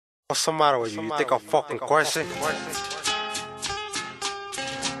What's the matter with you? You think I'm fucking crazy?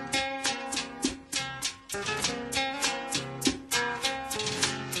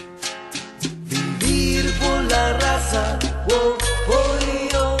 Vivir por la raza, oh, oh,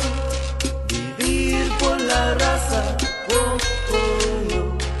 yo. Vivir por la raza, oh, oh,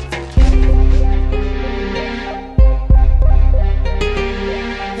 yo.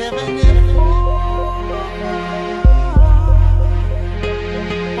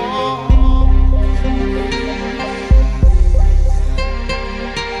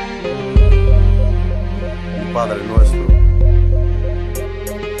 Padre nuestro.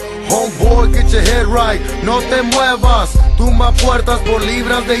 Homeboy, get your head right, no te muevas. Tumba puertas por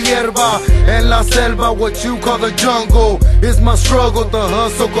libras de hierba. En la selva, what you call the jungle, is my struggle, the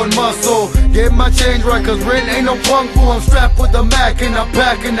hustle con muscle. Get my change right, cause rent ain't no punk fool. I'm strapped with the Mac and I'm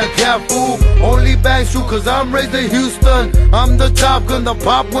packing the cap fool. Only bangs true, cause I'm raised in Houston. I'm the top gun, the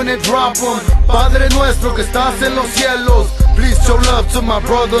pop when it drop 'em. Padre nuestro que estás en los cielos, please show love to my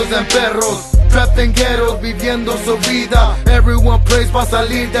brothers and perros. Trapped in ghettos, viviendo su vida. Everyone prays pa'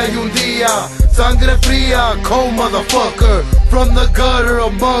 salir de ahí un día. Sangre fría, cold motherfucker. From the gutter, a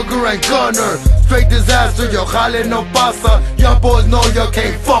mugger and gunner. Straight disaster, yo jale no pasa. Y'all boys know you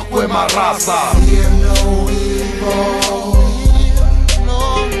can't fuck with my raza. Fear no evil,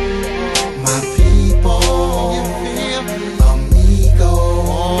 my people, amigo.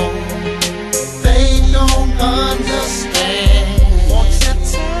 They don't understand.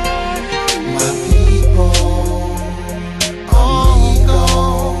 My people, amigo.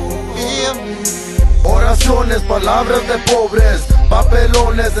 Oraciones, palabras de pobres,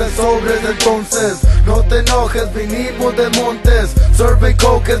 papelones en sobres. Entonces no te enojes, vinimos de montes. Serving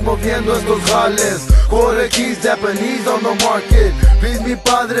coques, moviendo estos jales. Quarter keys, Japanese on the market. Please mi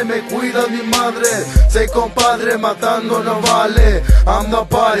padre, me cuida mi madre. Say compadre, matando no vale. I'm the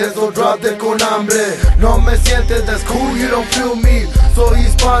padre, so drop de con hambre. No me sientes, that's cool, you don't feel me. Soy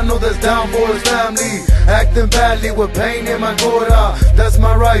hispano, that's down for his family. Acting badly with pain in my cora. That's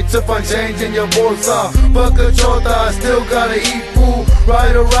my right to find change in your bolsa. Fuck a chota, I still gotta eat food.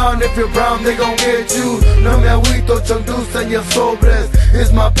 Ride around, if you're brown, they gon' get you. No me agüito, chandusa en el sobres.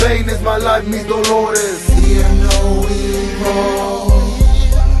 It's my pain, it's my life, mis dolores. Fear no evil,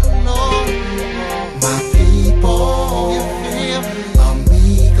 my people,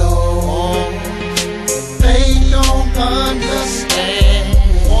 amigo. They don't understand.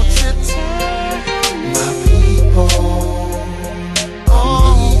 My people,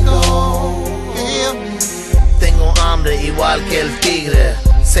 amigo. Tengo hambre igual que el tigre.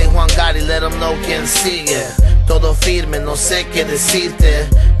 Say Juan Gotti, let them know quién sigue. Todo firme, no sé qué decirte.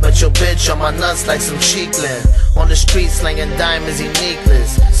 But your bitch on my nuts like some chicle. On the street slinging diamonds y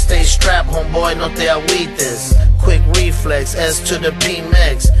necklace. Stay strapped, homeboy, no te agüites. Quick reflex, S to the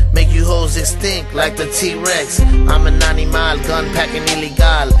P-Mex. Make you hoes extinct like the T-Rex. I'm an animal, gun packing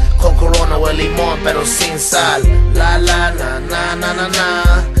ilegal. Con corona o el limón, pero sin sal. La la na na na na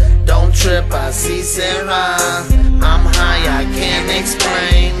na. Don't trip, así se va. I'm high, I can't explain.